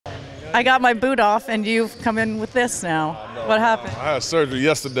I got my boot off, and you've come in with this now. What happened? I had surgery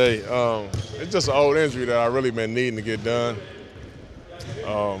yesterday. It's just an old injury that I really been needing to get done.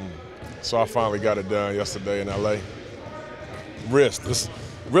 So I finally got it done yesterday in LA. Wrist.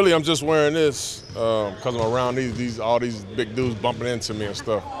 Really, I'm just wearing this because I'm around all these big dudes bumping into me and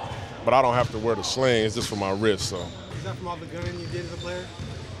stuff. But I don't have to wear the sling. It's just for my wrist. So. Is that from all the gunning you did as a player?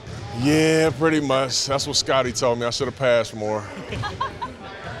 Yeah, pretty much. That's what Scotty told me. I should have passed more.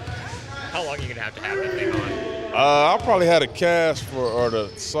 How long are you gonna have that thing on? I probably had a cast or the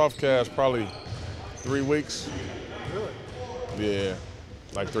soft cast probably 3 weeks. Really? Yeah,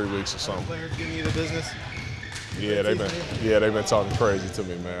 like 3 weeks or something. Players giving you the business? Yeah, they've been talking crazy to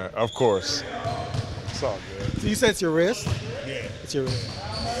me, man. Of course. It's all good. So you said it's your wrist? Yeah. It's your wrist.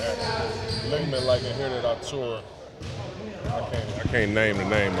 Ligament like in here that I tore. I can't name the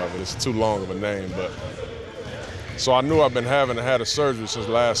name of it. It's too long of a name, but. So I knew I've been had a surgery since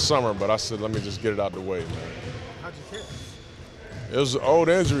last summer, but I said, let me just get it out the way, man. How'd you tear? It was an old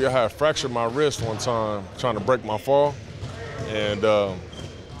injury. I had fractured my wrist one time trying to break my fall. And,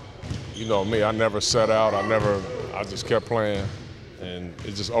 you know me, I never set out. I just kept playing. And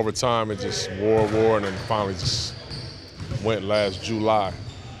it just, over time, it just wore, and then finally just went last July.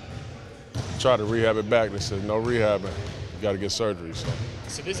 Tried to rehab it back. They said, no rehabbing. You got to get surgery.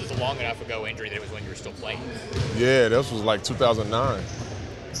 So this is a long enough ago injury that it was when you were still playing? Yeah, this was like 2009.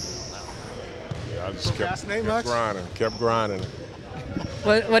 Yeah, I just kept grinding.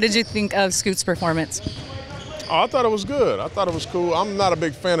 What did you think of Scoot's performance? Oh, I thought it was good. I thought it was cool. I'm not a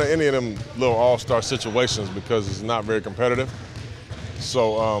big fan of any of them little all-star situations because it's not very competitive.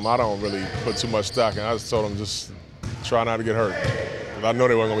 So I don't really put too much stock in. I just told them just try not to get hurt. Because I know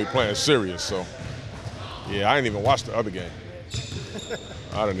they weren't going to be playing serious. So, yeah, I didn't even watch the other game.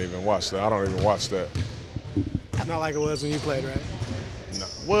 I didn't even watch that. I don't even watch that. It's not like it was when you played, right? No.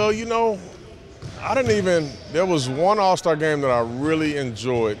 Well, you know, there was one All-Star game that I really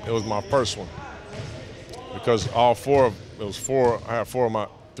enjoyed. It was my first one. Because I had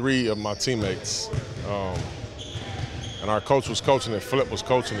three of my teammates. And our coach was coaching it, Flip was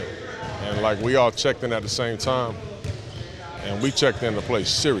coaching it. And like we all checked in at the same time. And we checked in to play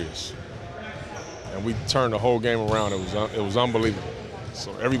serious. And we turned the whole game around. It was unbelievable.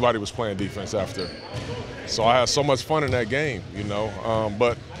 So everybody was playing defense after. So I had so much fun in that game, you know.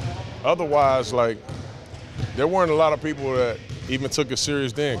 But otherwise, like, there weren't a lot of people that even took it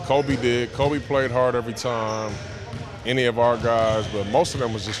serious then. Kobe did. Kobe played hard every time, any of our guys, but most of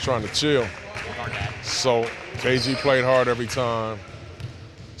them was just trying to chill. So KG played hard every time.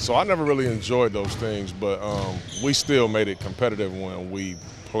 So I never really enjoyed those things, but we still made it competitive when we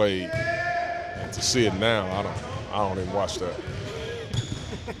played. And to see it now, I don't even watch that.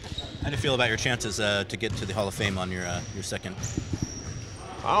 How do you feel about your chances to get to the Hall of Fame on your second?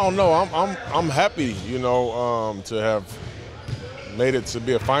 I don't know. I'm happy, you know, to have made it to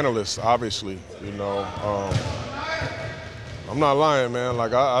be a finalist. Obviously, you know, I'm not lying, man.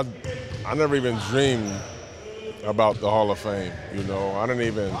 Like I never even dreamed about the Hall of Fame. You know, I didn't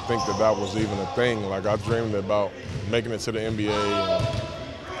even think that was even a thing. Like I dreamed about making it to the NBA,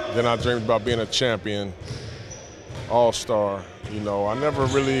 and then I dreamed about being a champion, All-Star. You know, I never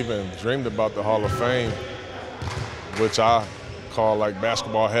really even dreamed about the Hall of Fame, which I call like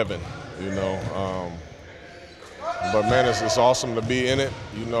basketball heaven, you know. But man, it's awesome to be in it,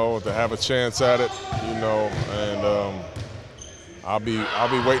 you know, to have a chance at it, you know, and I'll be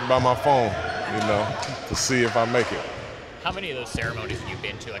waiting by my phone, you know, to see if I make it. How many of those ceremonies have you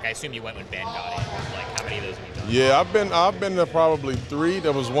been to? Like, I assume you went when Ben got in. Like, how many of those have you done? Yeah, I've been to probably 3.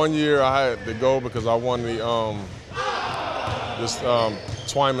 There was one year I had to go because I won the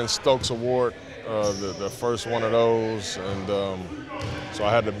Twyman Stokes Award, the first one of those, and so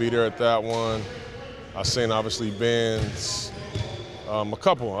I had to be there at that one. I seen obviously Ben's, a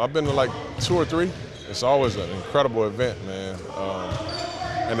couple. I've been to like 2 or 3. It's always an incredible event, man.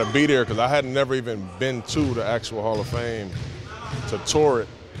 And to be there, because I had never even been to the actual Hall of Fame to tour it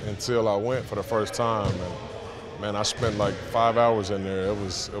until I went for the first time. And man, I spent like 5 hours in there. It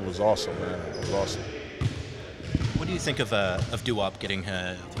was awesome, man. It was awesome. What do you think of Doo-Wop getting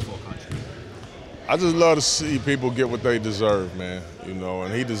the full contract? I just love to see people get what they deserve, man. You know,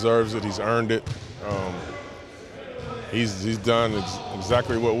 and he deserves it. He's earned it. He's done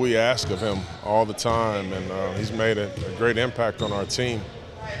exactly what we ask of him all the time, and he's made a great impact on our team.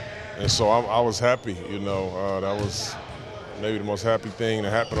 And so I was happy, you know. That was maybe the most happy thing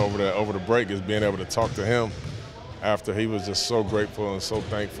that happened over the break is being able to talk to him after he was just so grateful and so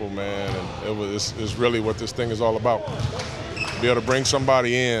thankful, man. And it's really what this thing is all about. Be able to bring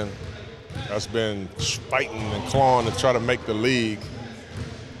somebody in that's been fighting and clawing to try to make the league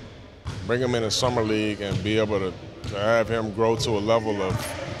bring him in a summer league and be able to have him grow to a level of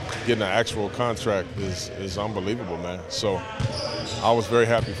getting an actual contract is unbelievable, man. So I was very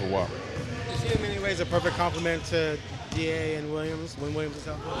happy for Wah. Is he in many ways a perfect complement to DA and Williams when Williams is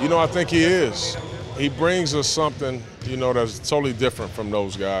out there? You know, I think he is. He brings us something, you know, that's totally different from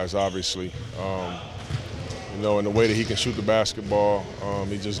those guys, obviously. You know, in the way that he can shoot the basketball,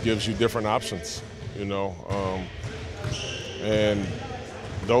 he just gives you different options, you know. And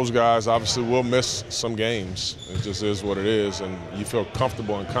those guys obviously will miss some games. It just is what it is, and you feel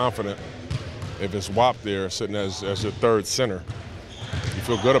comfortable and confident if it's Wap there sitting as your third center. You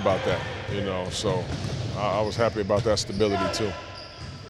feel good about that, you know. So I was happy about that stability too.